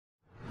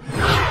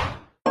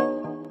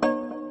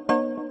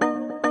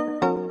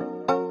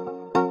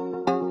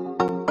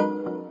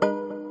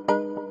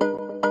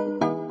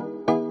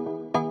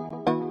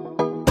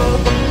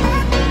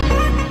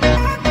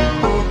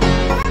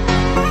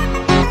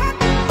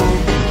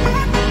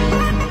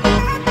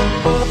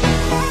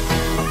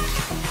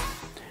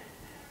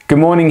Good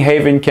morning,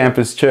 Haven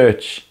Campus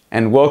Church,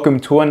 and welcome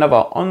to another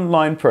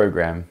online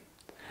program.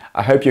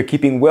 I hope you're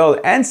keeping well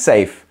and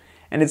safe,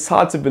 and it's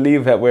hard to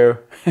believe that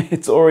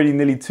it's already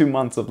nearly 2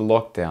 months of the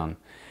lockdown.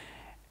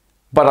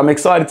 But I'm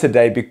excited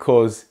today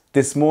because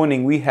this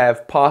morning we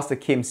have Pastor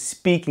Kim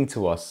speaking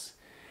to us,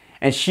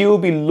 and she will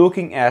be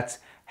looking at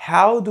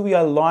how do we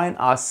align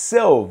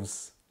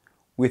ourselves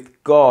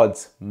with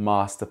God's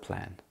master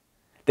plan.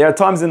 There are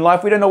times in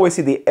life we don't always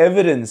see the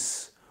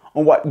evidence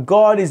on what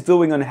God is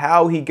doing, on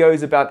how He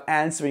goes about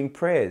answering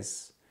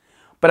prayers.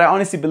 But I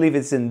honestly believe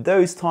it's in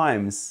those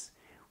times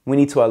we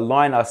need to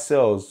align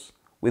ourselves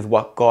with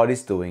what God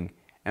is doing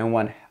and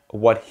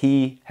what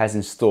He has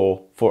in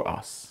store for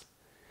us.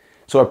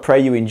 So I pray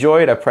you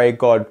enjoy it. I pray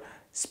God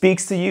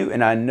speaks to you,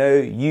 and I know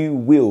you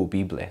will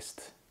be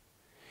blessed.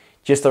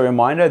 Just a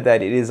reminder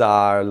that it is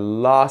our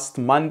last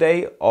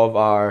Monday of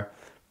our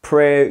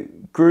prayer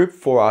group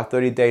for our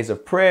 30 days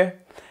of prayer.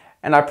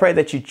 And I pray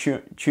that you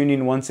tune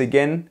in once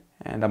again.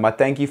 And I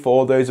thank you for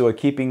all those who are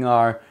keeping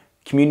our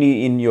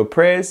community in your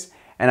prayers.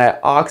 And I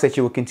ask that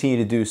you will continue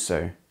to do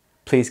so.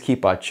 Please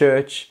keep our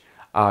church,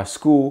 our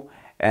school,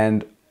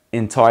 and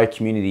entire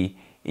community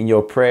in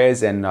your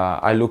prayers. And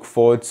I look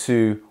forward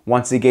to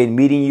once again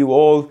meeting you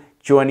all,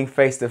 joining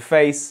face to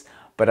face.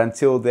 But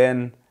until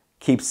then,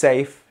 keep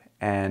safe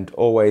and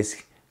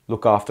always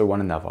look after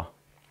one another.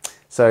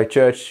 So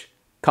church,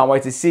 can't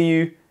wait to see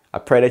you. I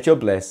pray that you're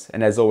blessed,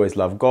 and as always,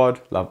 love God,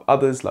 love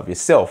others, love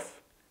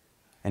yourself,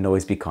 and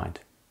always be kind.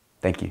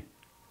 Thank you.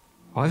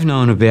 I've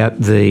known about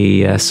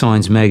the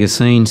Signs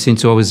magazine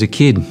since I was a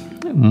kid.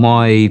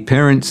 My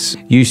parents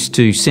used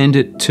to send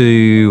it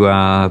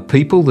to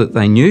people that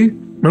they knew.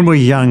 When we were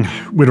young,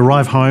 we'd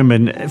arrive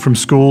home from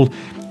school,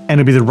 and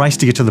it'd be the race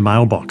to get to the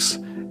mailbox.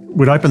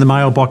 We'd open the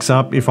mailbox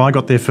up if I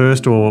got there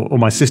first or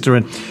my sister,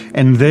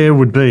 and there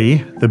would be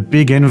the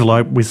big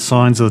envelope with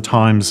Signs of the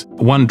Times.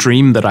 One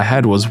dream that I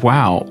had was,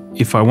 wow,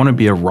 if I want to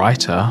be a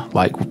writer,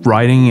 like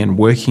writing and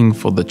working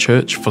for the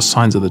church for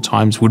Signs of the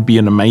Times would be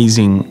an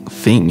amazing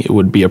thing. It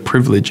would be a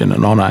privilege and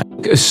an honour.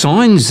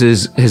 Signs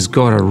has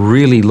got a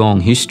really long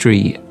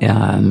history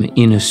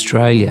in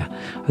Australia.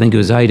 I think it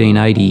was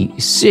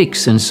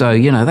 1886, and so,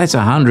 that's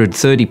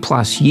 130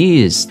 plus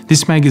years.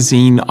 This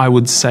magazine, I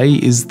would say,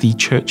 is the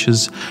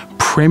church's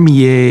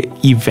premier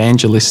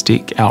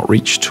evangelistic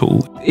outreach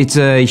tool. It's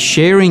a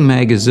sharing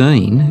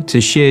magazine to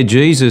share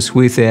Jesus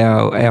with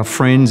our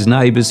friends,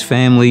 neighbours,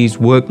 families,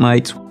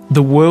 workmates.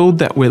 The world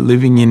that we're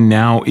living in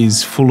now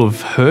is full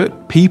of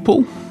hurt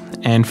people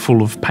and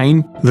full of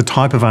pain. The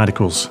type of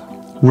articles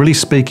really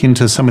speak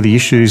into some of the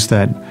issues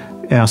that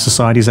our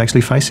society is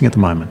actually facing at the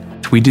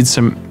moment. We did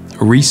some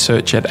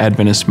research at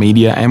Adventist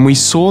Media, and we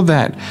saw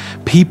that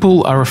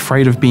people are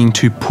afraid of being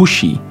too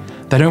pushy.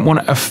 They don't want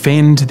to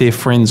offend their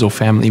friends or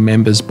family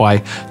members by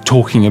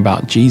talking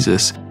about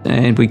Jesus.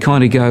 And we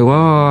kind of go,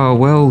 oh,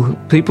 well,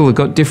 people have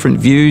got different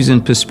views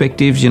and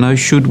perspectives,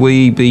 should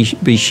we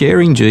be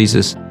sharing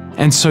Jesus?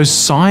 And so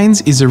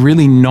Signs is a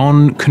really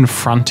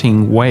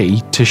non-confronting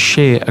way to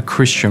share a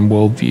Christian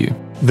worldview.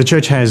 The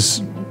church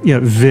has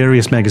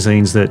various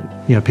magazines that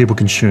people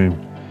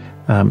consume.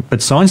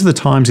 But Signs of the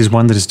Times is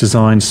one that is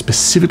designed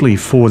specifically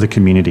for the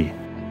community.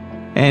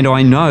 And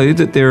I know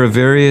that there are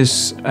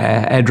various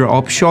ADRA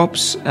op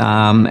shops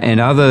and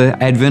other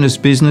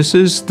Adventist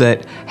businesses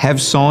that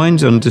have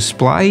signs on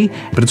display.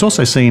 But it's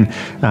also seen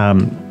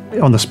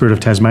on the Spirit of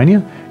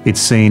Tasmania.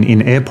 It's seen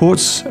in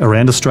airports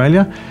around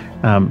Australia.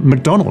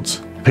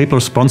 McDonald's. People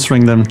are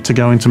sponsoring them to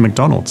go into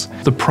McDonald's.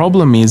 The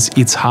problem is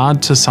it's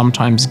hard to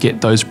sometimes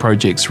get those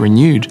projects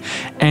renewed,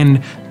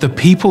 and the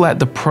people at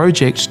the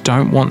project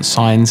don't want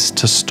Signs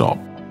to stop.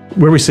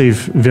 We receive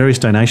various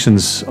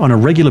donations on a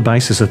regular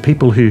basis of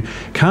people who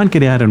can't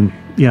get out and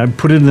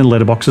put it in the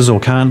letterboxes or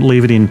can't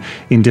leave it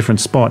in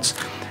different spots.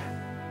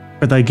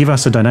 But they give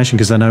us a donation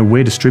because they know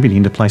we're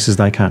distributing to places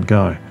they can't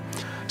go.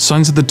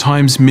 Signs of the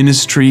Times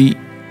ministry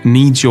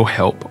needs your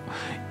help.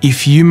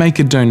 If you make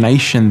a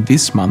donation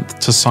this month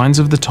to Signs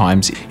of the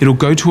Times, it'll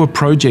go to a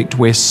project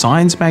where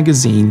Signs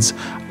magazines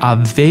are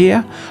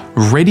there,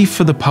 ready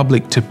for the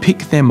public to pick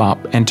them up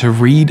and to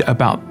read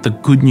about the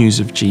good news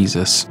of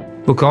Jesus.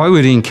 Look, I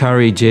would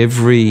encourage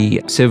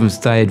every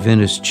Seventh-day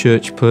Adventist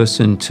church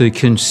person to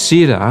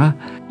consider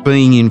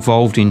being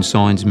involved in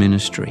Signs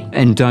ministry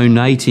and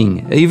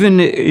donating. Even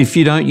if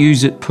you don't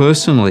use it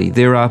personally,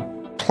 there are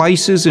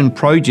places and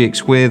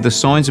projects where the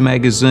Signs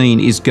magazine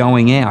is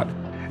going out.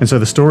 And so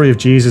the story of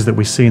Jesus that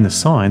we see in the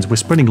Signs, we're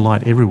spreading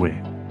light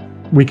everywhere.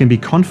 We can be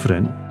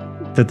confident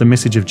that the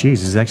message of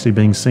Jesus is actually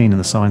being seen in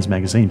the Signs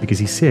magazine because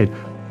He said,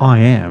 I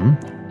am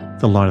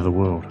the light of the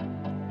world.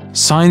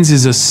 Signs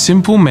is a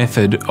simple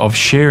method of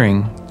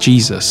sharing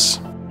Jesus.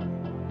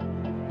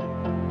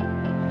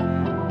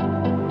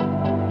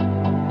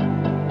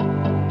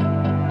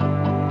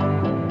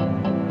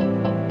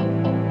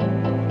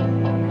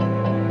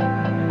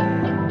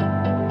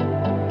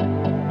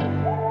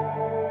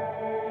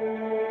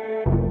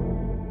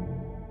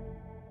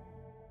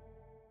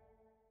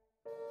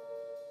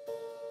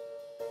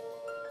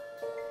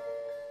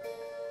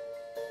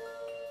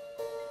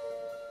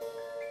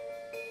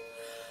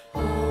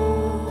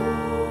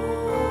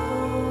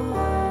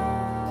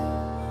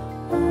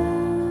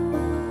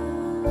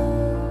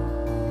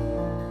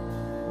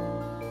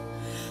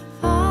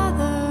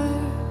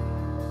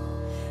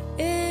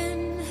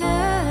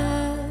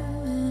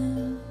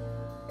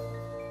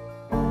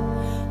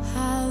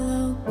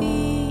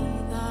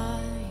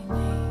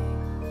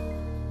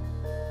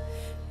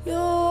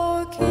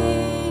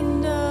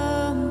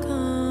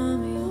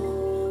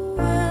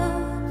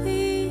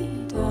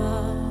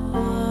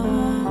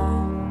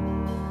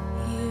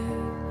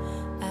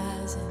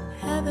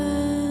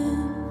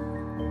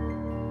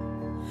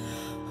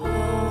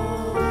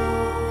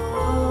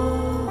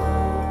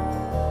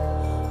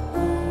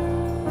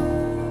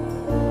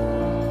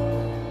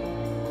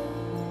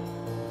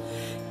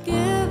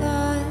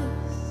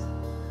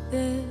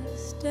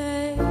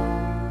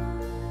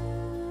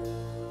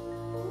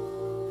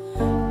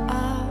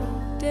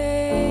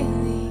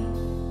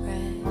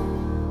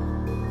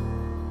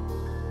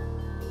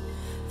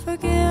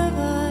 forgive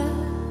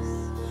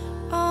us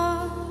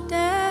our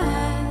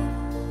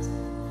debts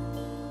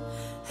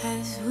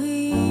as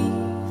we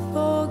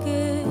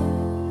forgive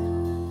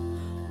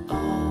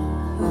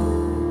all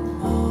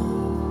who owe.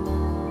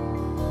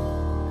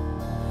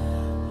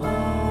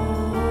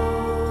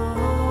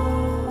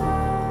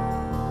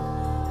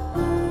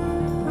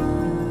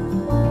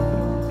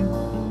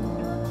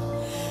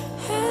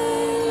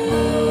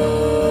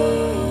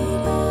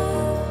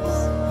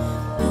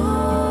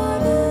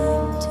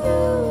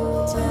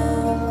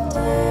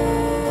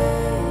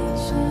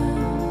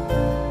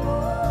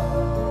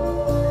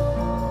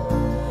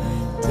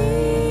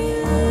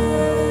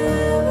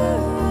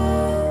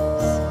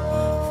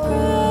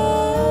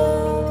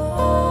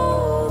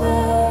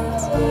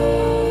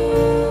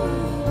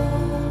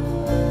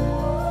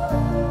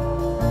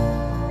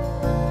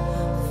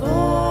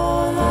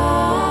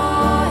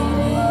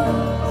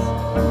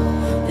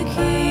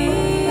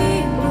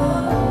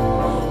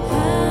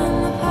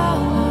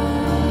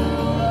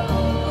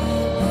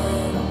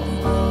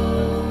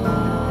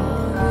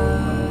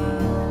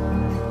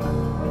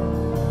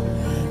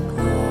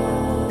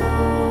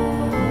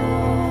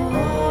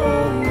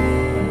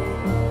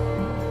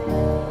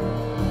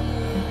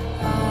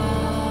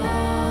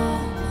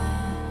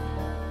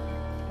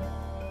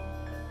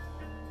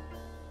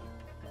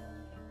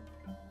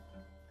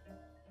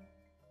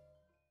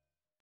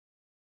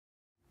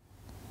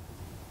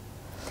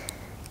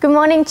 Good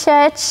morning,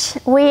 church.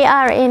 We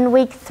are in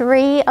week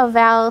 3 of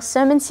our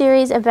sermon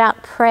series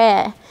about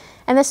prayer.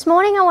 And this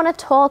morning I want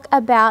to talk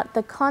about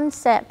the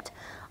concept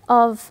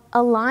of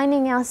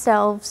aligning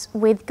ourselves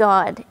with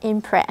God in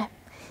prayer.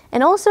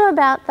 And also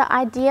about the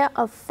idea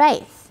of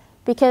faith.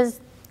 Because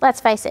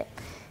let's face it,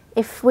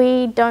 if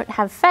we don't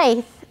have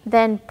faith,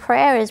 then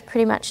prayer is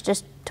pretty much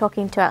just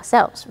talking to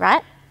ourselves,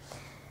 right?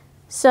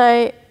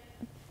 So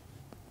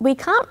we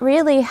can't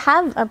really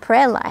have a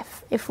prayer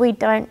life if we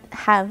don't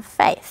have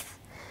faith.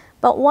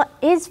 But what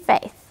is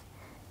faith?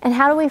 And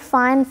how do we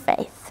find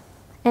faith?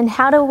 And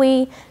how do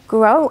we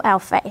grow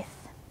our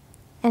faith?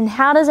 And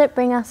how does it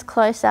bring us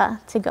closer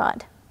to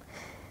God?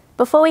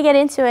 Before we get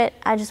into it,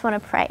 I just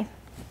want to pray.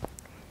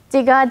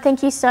 Dear God,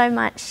 thank you so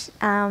much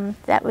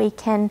that we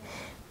can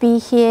be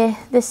here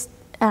this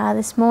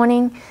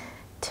morning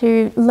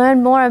to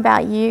learn more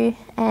about you.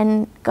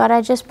 And God,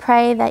 I just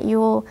pray that you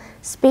will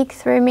speak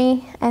through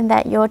me and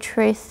that your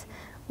truth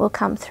will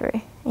come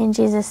through. In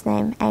Jesus'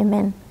 name,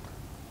 amen.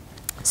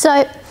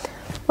 So,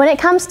 when it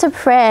comes to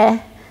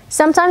prayer,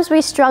 sometimes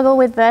we struggle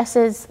with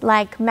verses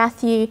like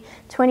Matthew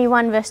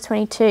 21 verse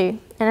 22.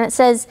 And it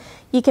says,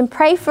 you can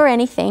pray for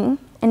anything,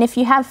 and if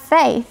you have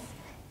faith,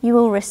 you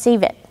will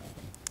receive it.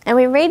 And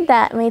we read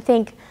that and we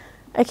think,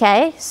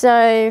 okay,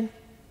 so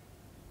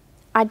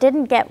I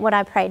didn't get what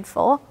I prayed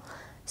for,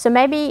 so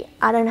maybe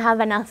I don't have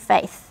enough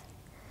faith.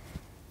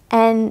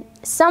 And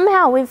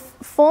somehow we've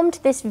formed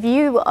this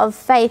view of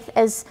faith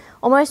as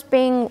almost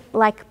being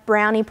like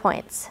brownie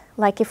points.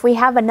 Like if we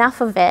have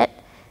enough of it,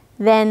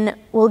 then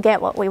we'll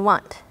get what we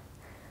want.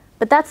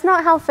 But that's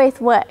not how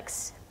faith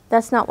works.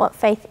 That's not what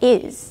faith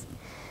is.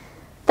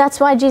 That's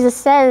why Jesus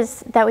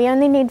says that we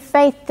only need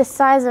faith the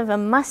size of a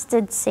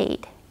mustard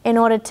seed in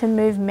order to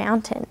move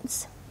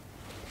mountains.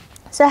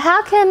 So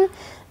how can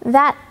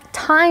that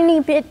tiny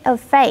bit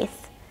of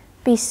faith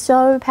be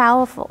so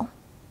powerful?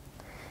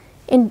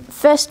 In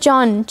 1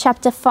 John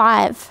chapter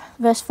 5,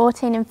 verse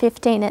 14 and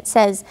 15, it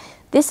says,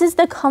 this is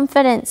the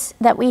confidence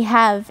that we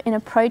have in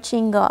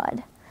approaching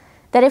God,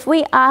 that if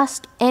we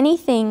ask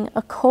anything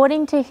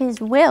according to his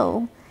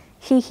will,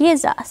 he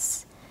hears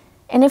us.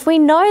 And if we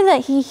know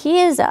that he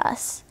hears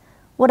us,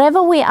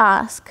 whatever we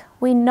ask,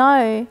 we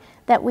know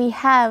that we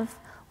have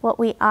what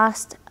we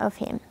asked of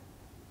him.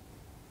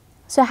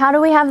 So how do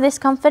we have this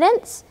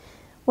confidence?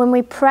 When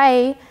we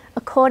pray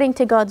according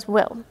to God's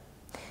will.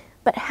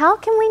 But how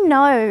can we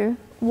know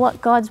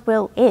what God's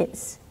will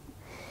is?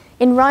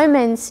 In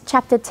Romans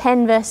chapter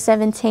 10 verse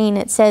 17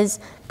 it says,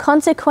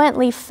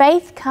 consequently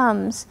faith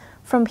comes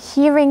from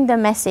hearing the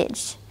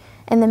message,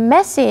 and the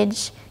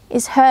message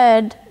is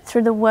heard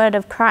through the word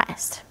of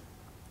Christ.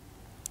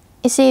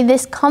 You see,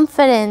 this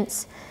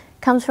confidence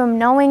comes from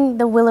knowing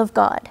the will of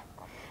God,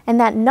 and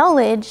that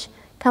knowledge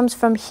comes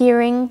from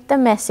hearing the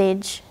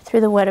message through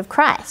the word of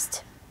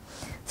Christ.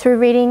 Through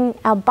reading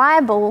our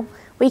Bible,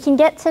 we can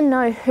get to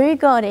know who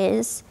God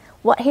is,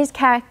 what his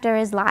character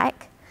is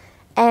like,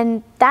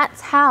 and that's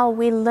how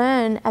we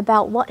learn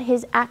about what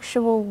his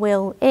actual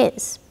will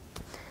is.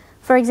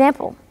 For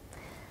example,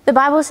 the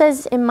Bible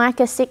says in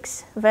Micah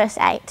 6 verse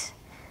 8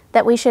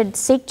 that we should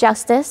seek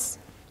justice,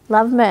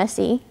 love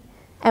mercy,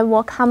 and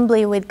walk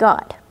humbly with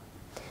God.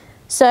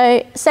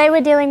 So say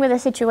we're dealing with a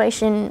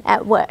situation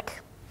at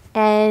work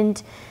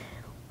and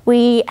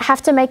we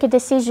have to make a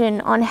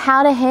decision on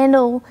how to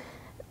handle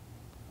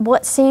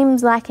what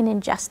seems like an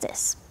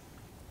injustice.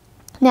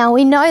 Now,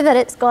 we know that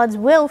it's God's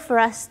will for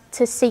us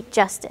to seek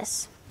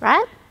justice,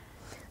 right?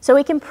 So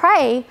we can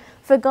pray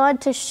for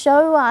God to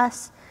show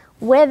us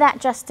where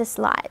that justice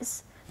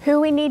lies, who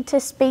we need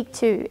to speak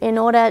to in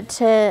order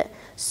to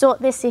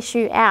sort this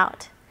issue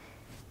out.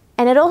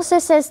 And it also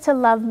says to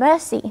love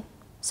mercy.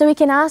 So we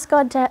can ask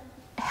God to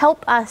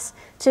help us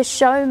to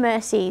show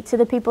mercy to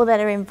the people that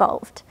are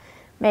involved,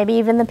 maybe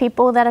even the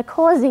people that are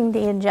causing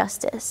the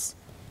injustice.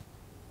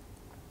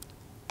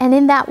 And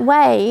in that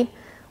way,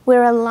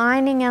 we're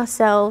aligning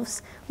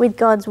ourselves with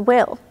God's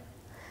will,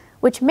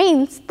 which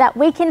means that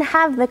we can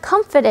have the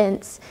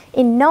confidence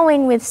in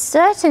knowing with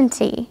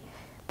certainty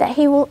that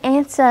He will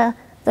answer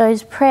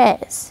those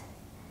prayers.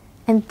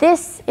 And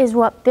this is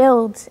what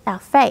builds our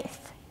faith.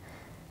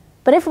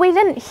 But if we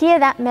didn't hear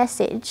that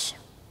message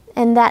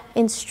and that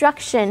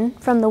instruction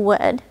from the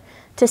Word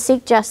to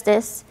seek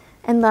justice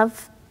and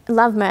love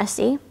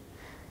mercy,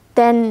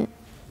 then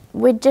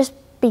we'd just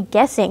be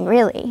guessing,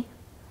 really.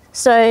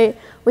 So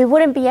we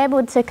wouldn't be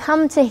able to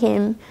come to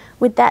Him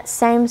with that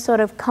same sort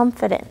of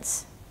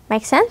confidence.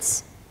 Make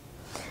sense?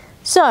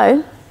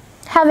 So,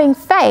 having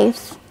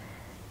faith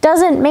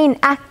doesn't mean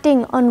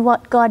acting on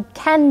what God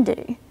can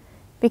do,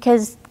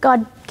 because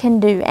God can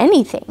do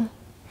anything.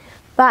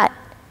 But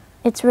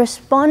it's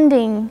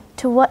responding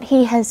to what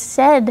He has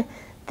said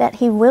that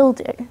He will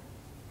do.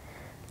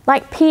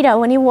 Like Peter,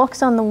 when he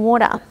walks on the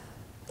water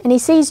and he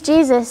sees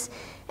Jesus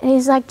and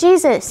he's like,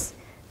 Jesus,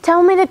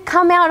 tell me to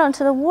come out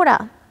onto the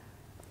water.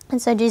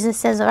 And so Jesus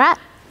says, all right,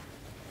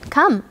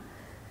 come.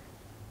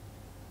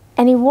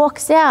 And he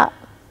walks out.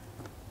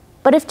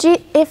 But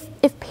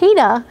if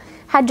Peter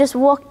had just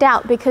walked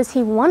out because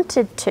he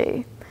wanted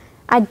to,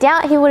 I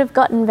doubt he would have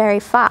gotten very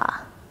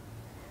far.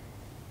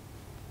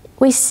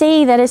 We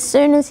see that as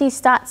soon as he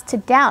starts to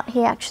doubt,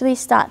 he actually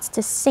starts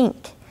to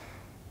sink.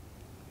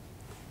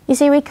 You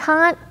see, we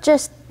can't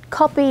just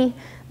copy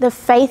the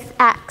faith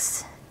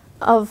acts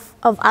of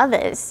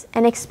others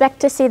and expect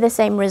to see the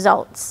same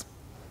results.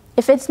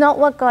 If it's not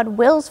what God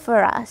wills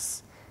for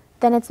us,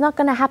 then it's not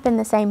going to happen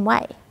the same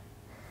way.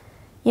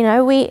 You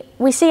know,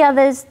 we see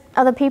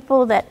other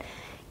people that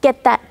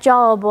get that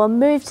job or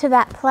move to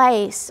that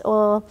place,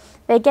 or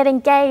they get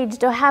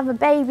engaged or have a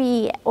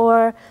baby,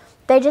 or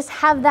they just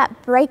have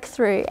that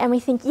breakthrough, and we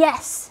think,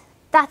 yes,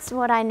 that's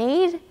what I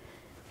need.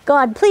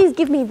 God, please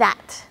give me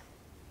that.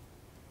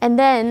 And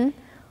then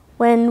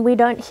when we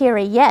don't hear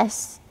a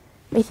yes,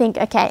 we think,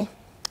 okay,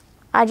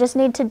 I just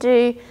need to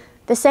do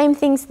the same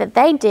things that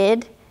they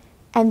did,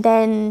 and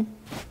then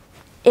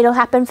it'll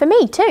happen for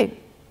me too.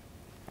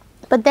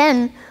 But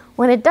then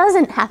when it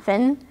doesn't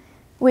happen,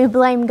 we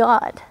blame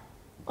God,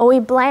 or we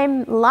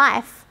blame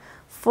life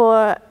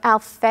for our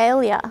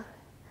failure.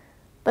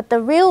 But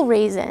the real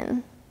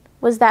reason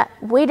was that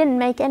we didn't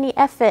make any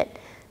effort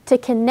to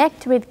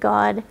connect with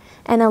God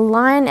and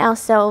align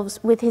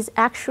ourselves with His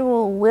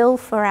actual will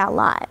for our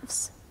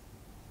lives.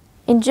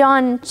 In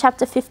John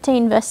chapter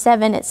 15, verse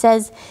 7, it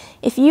says,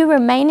 if you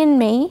remain in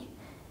me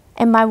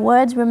and my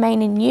words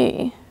remain in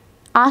you,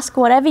 ask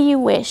whatever you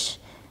wish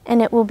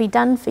and it will be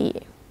done for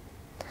you.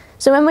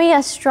 So when we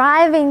are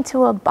striving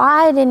to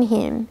abide in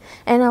Him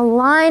and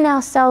align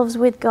ourselves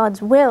with God's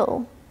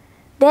will,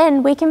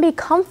 then we can be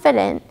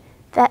confident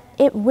that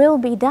it will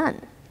be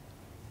done.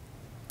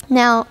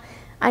 Now,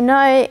 I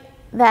know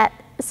that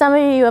some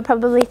of you are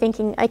probably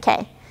thinking,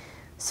 okay,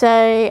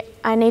 so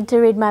I need to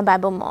read my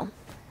Bible more.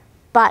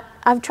 But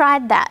I've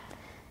tried that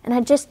and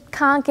I just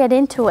can't get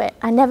into it.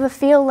 I never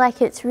feel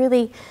like it's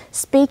really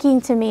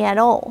speaking to me at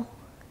all.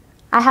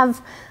 I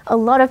have a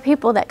lot of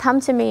people that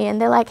come to me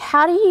and they're like,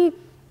 how do you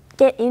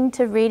get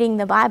into reading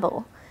the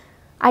Bible?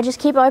 I just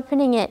keep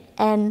opening it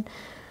and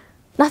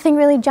nothing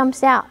really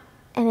jumps out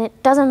and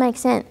it doesn't make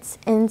sense,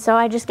 and so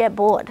I just get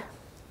bored.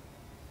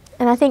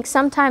 And I think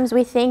sometimes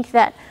we think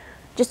that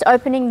just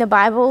opening the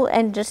Bible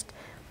and just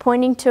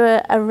pointing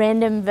to a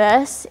random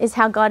verse is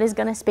how God is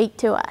going to speak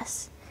to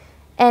us.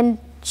 And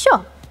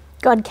sure,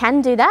 God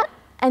can do that,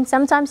 and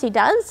sometimes He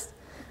does,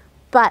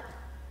 but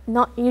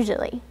not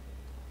usually.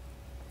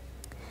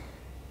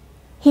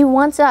 He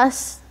wants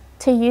us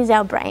to use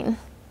our brain.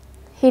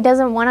 He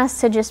doesn't want us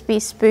to just be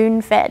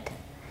spoon-fed.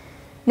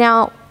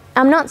 Now,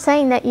 I'm not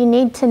saying that you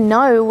need to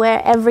know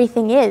where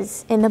everything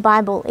is in the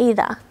Bible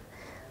either.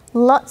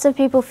 Lots of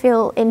people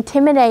feel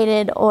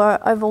intimidated or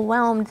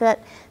overwhelmed that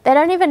they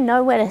don't even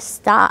know where to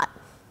start.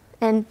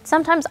 And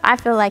sometimes I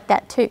feel like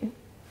that too.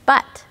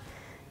 But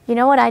you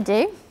know what I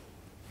do?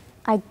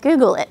 I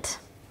Google it.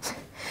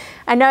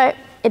 I know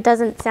it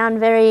doesn't sound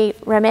very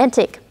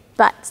romantic,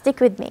 but stick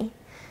with me.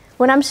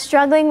 When I'm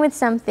struggling with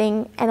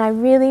something and I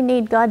really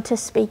need God to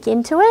speak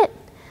into it,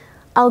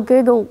 I'll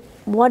Google,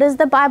 what does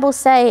the Bible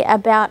say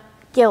about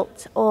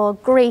guilt or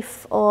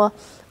grief or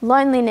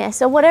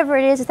loneliness or whatever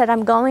it is that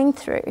I'm going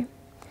through?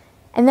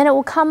 And then it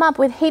will come up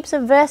with heaps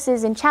of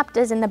verses and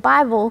chapters in the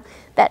Bible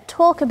that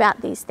talk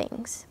about these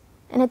things.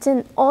 And it's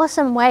an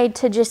awesome way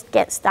to just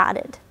get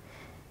started.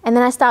 And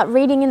then I start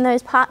reading in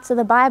those parts of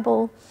the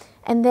Bible,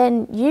 and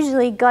then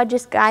usually God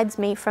just guides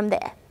me from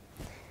there.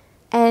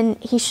 And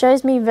He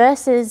shows me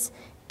verses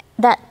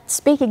that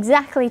speak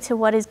exactly to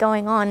what is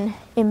going on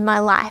in my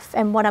life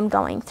and what I'm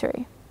going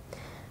through.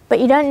 But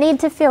you don't need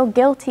to feel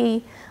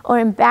guilty or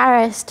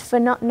embarrassed for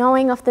not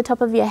knowing off the top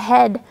of your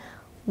head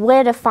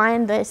where to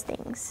find those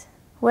things.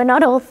 We're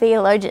not all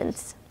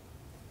theologians.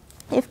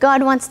 If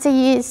God wants to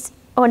use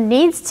or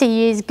needs to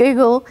use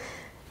Google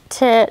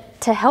to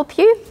help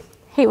you,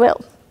 he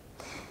will.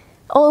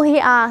 All he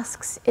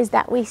asks is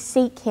that we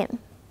seek him.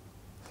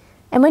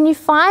 And when you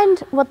find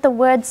what the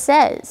word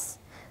says,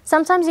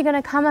 sometimes you're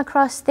going to come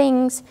across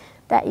things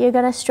that you're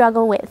going to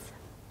struggle with,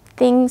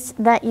 things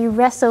that you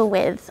wrestle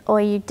with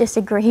or you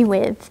disagree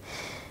with.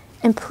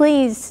 And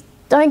please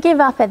don't give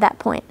up at that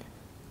point.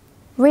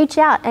 Reach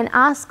out and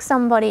ask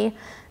somebody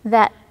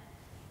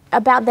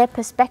about their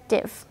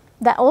perspective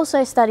that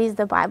also studies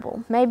the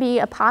Bible. Maybe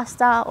a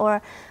pastor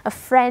or a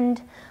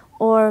friend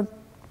or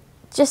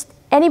just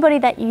anybody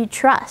that you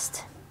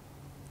trust.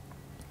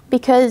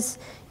 Because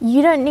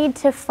you don't need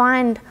to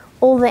find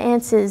all the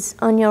answers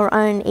on your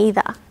own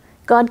either.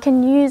 God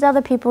can use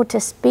other people to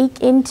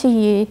speak into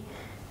you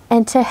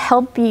and to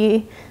help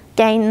you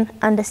gain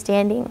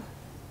understanding.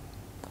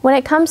 When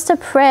it comes to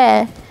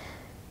prayer,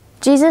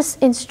 Jesus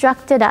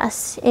instructed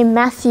us in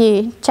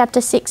Matthew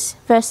chapter 6,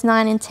 verse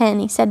 9 and 10.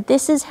 He said,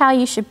 "This is how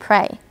you should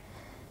pray.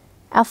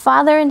 Our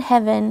Father in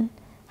heaven,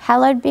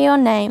 hallowed be your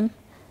name.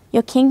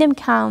 Your kingdom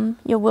come,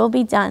 your will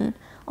be done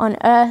on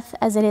earth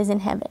as it is in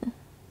heaven."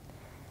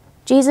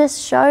 Jesus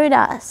showed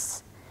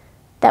us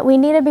that we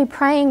need to be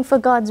praying for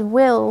God's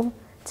will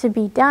to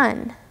be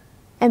done.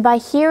 And by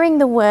hearing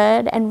the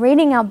word and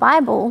reading our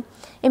Bible,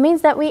 it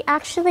means that we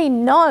actually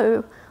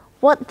know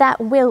what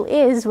that will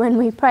is when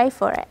we pray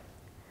for it,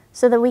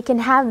 so that we can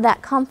have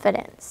that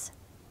confidence.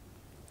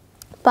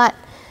 But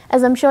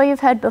as I'm sure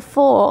you've heard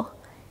before,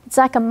 it's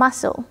like a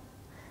muscle.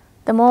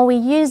 The more we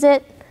use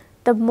it,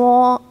 the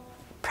more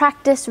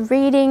practice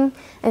reading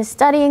and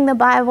studying the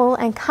Bible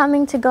and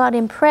coming to God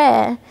in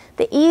prayer,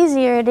 the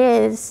easier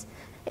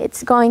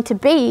it's going to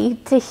be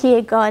to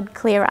hear God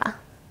clearer.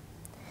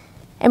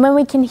 And when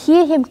we can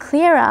hear him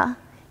clearer,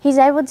 he's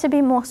able to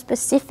be more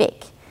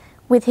specific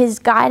with his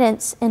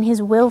guidance and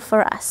his will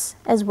for us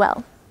as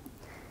well.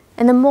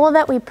 And the more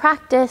that we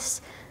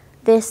practice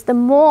this, the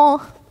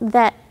more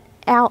that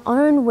our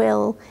own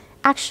will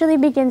actually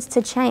begins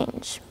to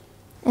change.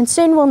 And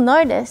soon we'll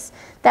notice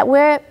that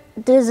we're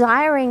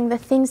desiring the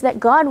things that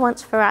God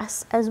wants for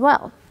us as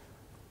well.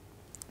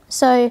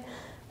 So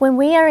when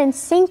we are in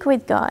sync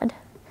with God,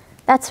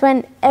 that's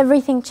when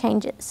everything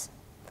changes.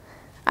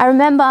 I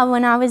remember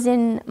when I was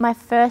in my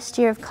first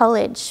year of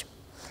college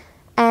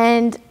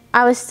and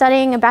I was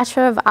studying a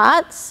Bachelor of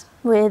Arts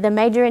with a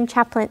major in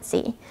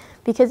chaplaincy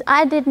because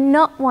I did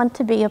not want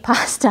to be a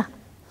pastor.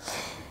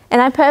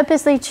 And I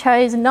purposely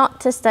chose not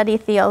to study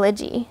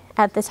theology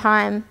at the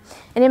time.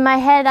 And in my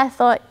head I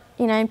thought,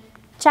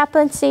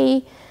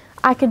 chaplaincy,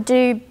 I could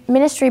do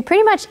ministry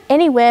pretty much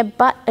anywhere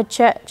but a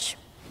church.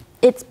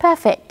 It's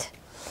perfect.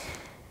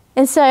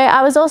 And so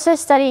I was also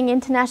studying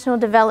international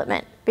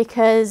development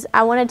because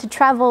I wanted to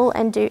travel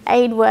and do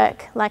aid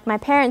work like my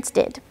parents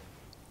did.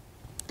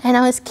 And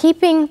I was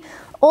keeping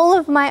all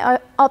of my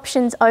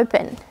options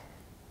open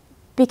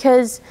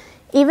because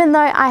even though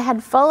I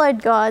had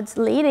followed God's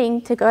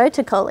leading to go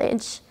to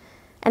college,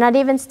 and I'd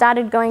even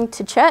started going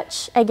to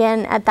church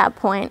again at that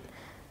point,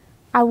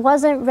 I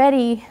wasn't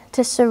ready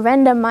to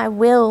surrender my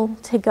will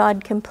to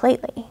God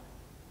completely.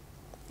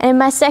 And in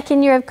my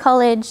second year of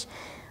college,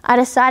 I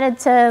decided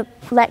to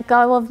let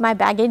go of my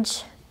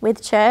baggage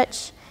with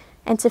church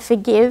and to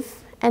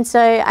forgive, and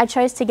so I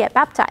chose to get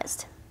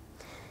baptized.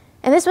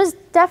 And this was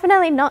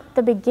definitely not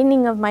the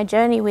beginning of my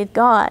journey with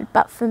God,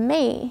 but for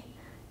me,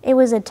 it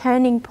was a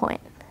turning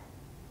point.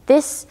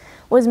 This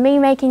was me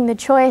making the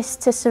choice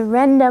to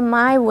surrender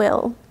my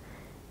will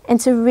and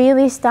to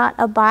really start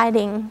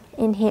abiding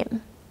in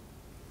him.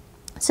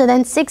 So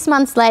then 6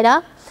 months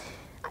later,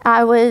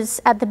 I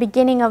was at the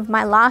beginning of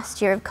my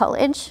last year of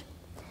college,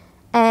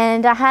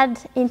 and I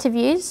had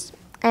interviews,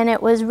 and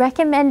it was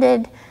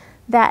recommended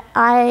that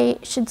I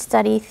should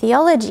study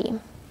theology.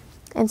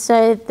 And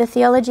so the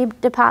theology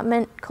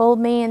department called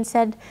me and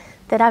said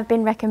that I've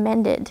been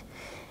recommended.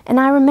 And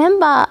I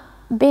remember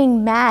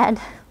being mad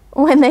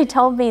when they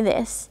told me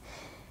this.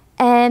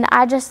 And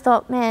I just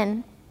thought,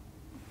 man,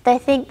 they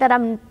think that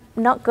I'm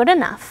not good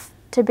enough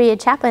to be a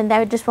chaplain. They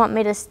would just want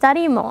me to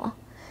study more.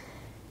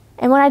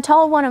 And when I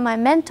told one of my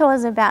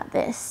mentors about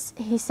this,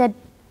 he said,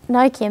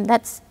 "No, Kim,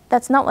 that's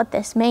not what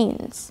this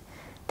means.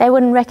 They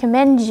wouldn't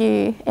recommend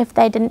you if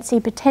they didn't see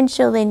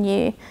potential in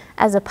you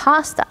as a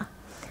pastor."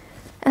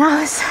 And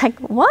I was like,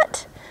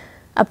 "What?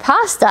 A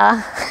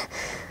pastor?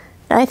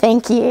 No,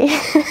 thank you."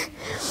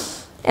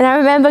 And I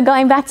remember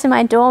going back to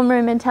my dorm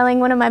room and telling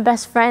one of my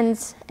best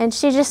friends, and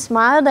she just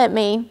smiled at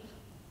me.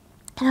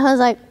 And I was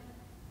like,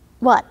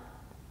 "What?"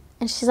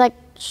 And she's like,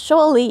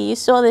 "Surely you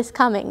saw this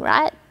coming,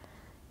 right?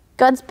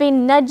 God's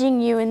been nudging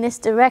you in this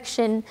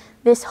direction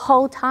this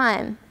whole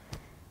time.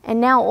 And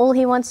now all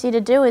he wants you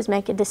to do is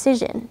make a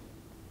decision."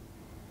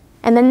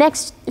 And the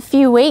next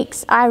few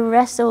weeks, I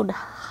wrestled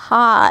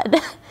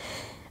hard.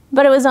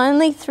 But it was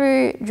only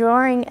through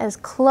drawing as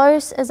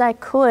close as I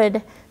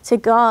could to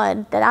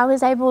God that I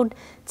was able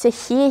to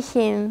hear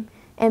him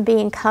and be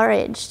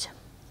encouraged.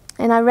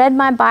 And I read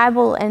my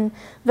Bible, and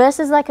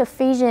verses like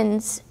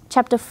Ephesians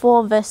chapter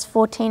 4, verse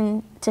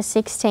 14 to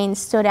 16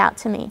 stood out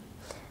to me.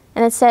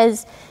 And it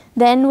says,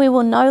 Then we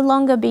will no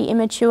longer be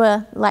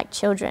immature like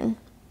children.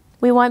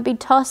 We won't be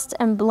tossed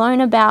and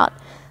blown about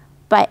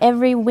by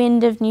every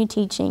wind of new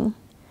teaching.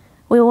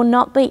 We will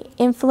not be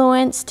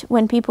influenced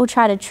when people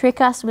try to trick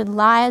us with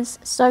lies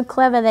so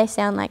clever they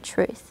sound like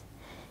truth.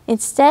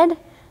 Instead,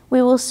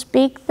 we will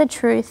speak the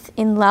truth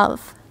in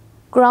love,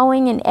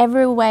 growing in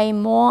every way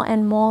more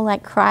and more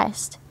like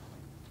Christ,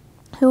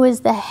 who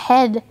is the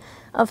head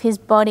of his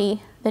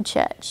body, the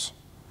church.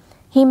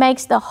 He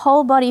makes the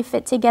whole body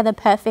fit together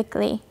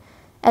perfectly.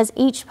 As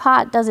each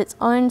part does its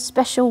own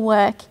special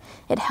work,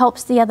 it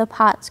helps the other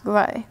parts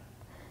grow.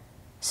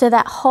 So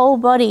that whole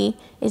body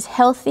is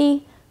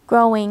healthy,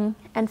 growing,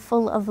 and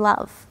full of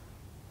love.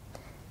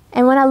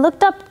 And when I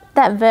looked up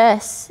that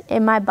verse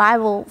in my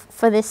Bible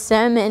for this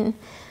sermon,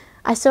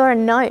 I saw a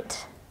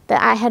note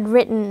that I had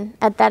written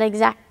at that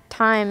exact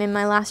time in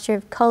my last year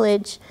of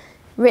college,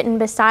 written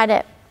beside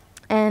it.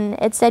 And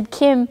it said,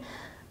 Kim,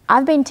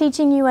 I've been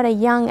teaching you at a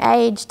young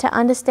age to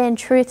understand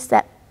truths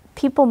that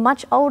people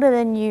much older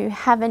than you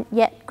haven't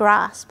yet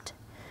grasped.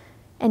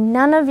 And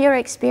none of your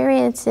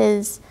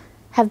experiences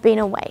have been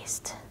a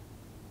waste.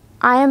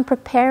 I am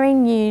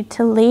preparing you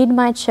to lead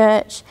my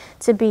church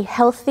to be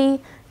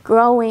healthy,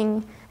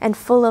 growing, and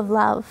full of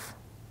love.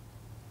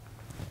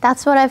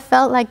 That's what I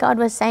felt like God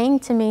was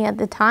saying to me at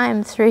the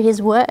time through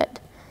his word.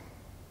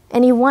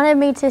 And he wanted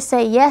me to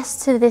say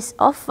yes to this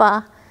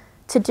offer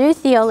to do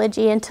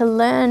theology and to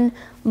learn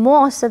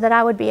more so that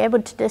I would be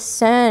able to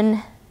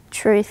discern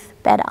truth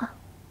better.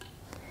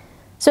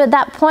 So at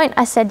that point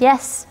I said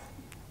yes,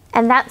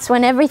 and that's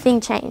when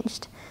everything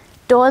changed.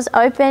 Doors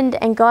opened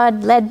and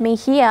God led me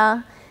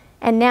here,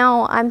 and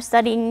now I'm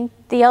studying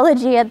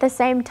theology at the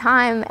same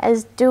time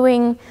as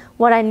doing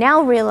what I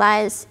now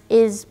realize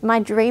is my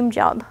dream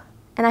job,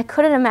 and I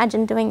couldn't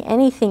imagine doing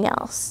anything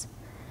else.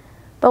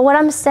 But what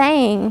I'm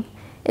saying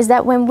is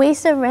that when we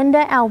surrender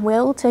our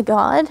will to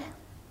God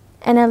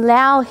and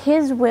allow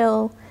his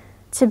will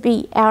to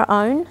be our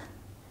own,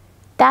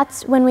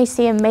 that's when we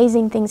see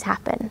amazing things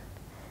happen.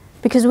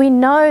 Because we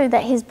know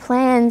that his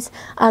plans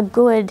are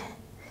good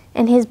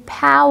and his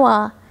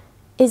power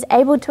is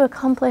able to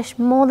accomplish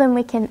more than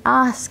we can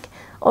ask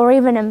or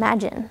even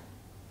imagine.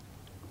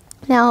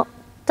 Now,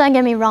 don't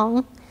get me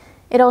wrong,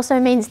 it also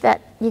means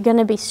that you're going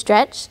to be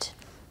stretched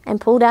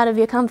and pulled out of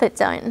your comfort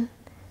zone,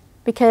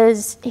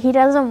 because he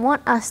doesn't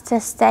want us to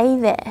stay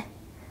there.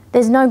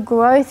 There's no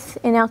growth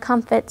in our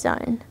comfort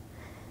zone,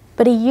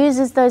 but he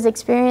uses those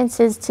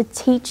experiences to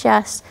teach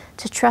us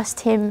to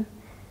trust him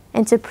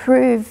and to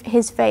prove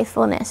his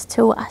faithfulness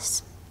to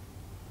us.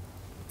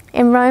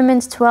 In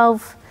Romans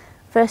 12,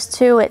 verse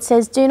 2, it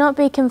says, "Do not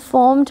be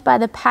conformed by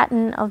the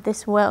pattern of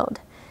this world,"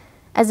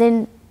 as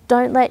in,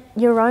 don't let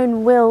your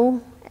own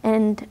will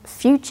and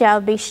future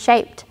be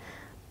shaped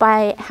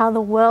by how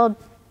the world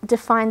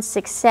defines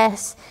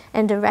success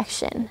and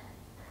direction,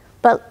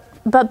 but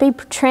be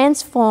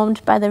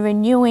transformed by the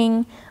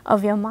renewing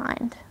of your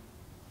mind.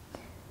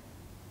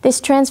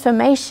 This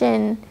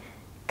transformation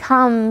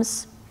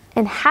comes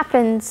and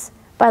happens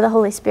by the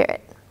Holy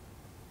Spirit,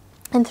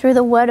 and through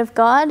the Word of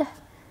God,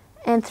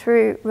 and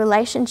through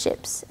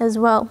relationships as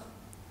well.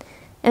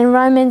 In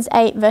Romans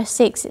 8, verse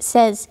 6, it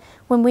says,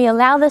 when we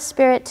allow the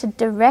Spirit to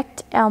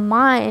direct our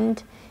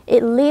mind,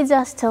 it leads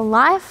us to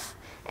life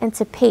and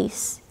to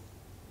peace.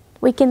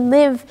 We can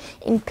live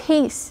in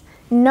peace,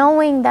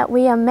 knowing that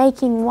we are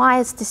making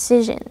wise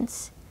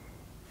decisions.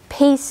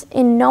 Peace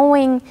in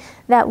knowing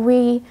that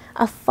we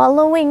are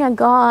following a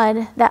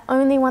God that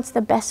only wants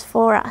the best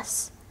for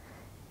us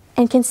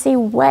and can see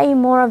way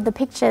more of the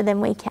picture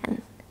than we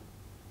can.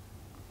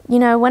 You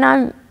know, when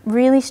I'm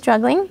really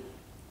struggling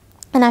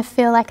and I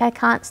feel like I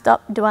can't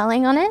stop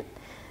dwelling on it,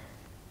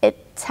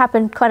 it's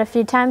happened quite a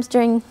few times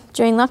during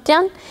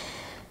lockdown,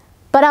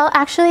 but I'll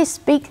actually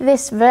speak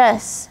this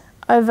verse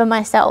over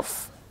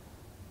myself.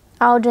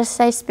 I'll just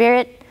say,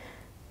 Spirit,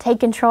 take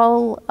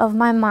control of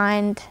my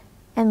mind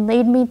and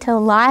lead me to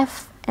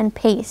life and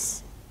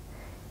peace.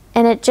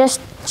 And it just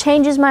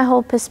changes my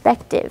whole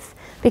perspective,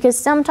 because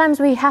sometimes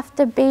we have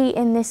to be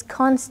in this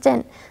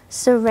constant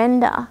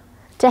surrender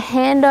to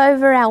hand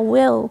over our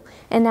will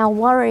and our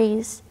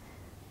worries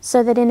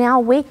so that in our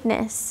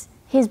weakness,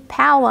 his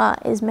power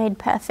is made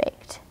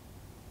perfect.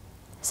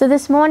 So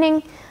this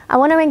morning, I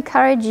want to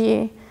encourage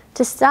you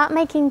to start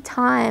making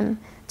time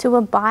to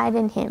abide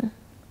in him.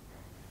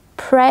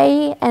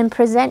 Pray and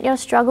present your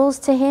struggles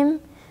to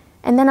him,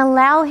 and then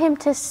allow him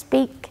to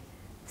speak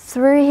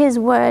through his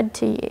word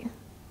to you.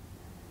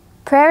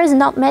 Prayer is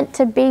not meant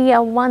to be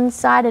a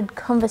one-sided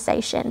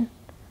conversation.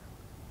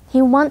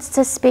 He wants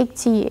to speak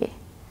to you,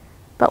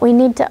 but we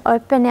need to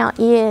open our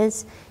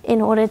ears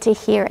in order to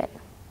hear it.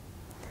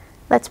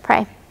 Let's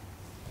pray.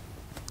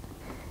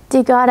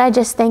 Dear God, I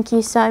just thank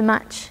you so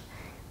much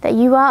that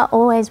you are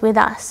always with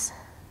us.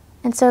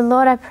 And so,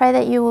 Lord, I pray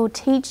that you will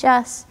teach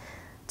us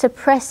to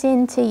press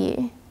into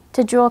you,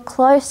 to draw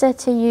closer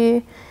to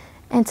you,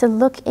 and to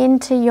look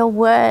into your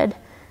word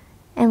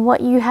and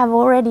what you have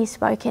already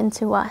spoken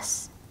to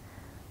us.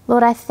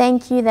 Lord, I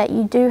thank you that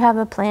you do have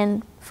a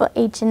plan for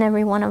each and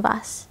every one of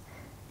us.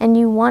 and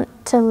you want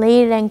to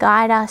lead and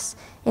guide us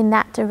in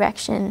that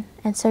direction.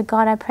 And so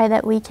God, I pray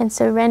that we can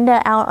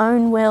surrender our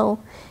own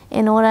will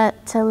in order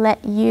to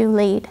let you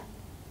lead.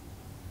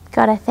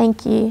 God, I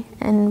thank you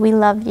and we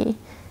love you.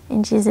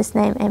 In Jesus'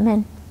 name,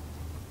 amen.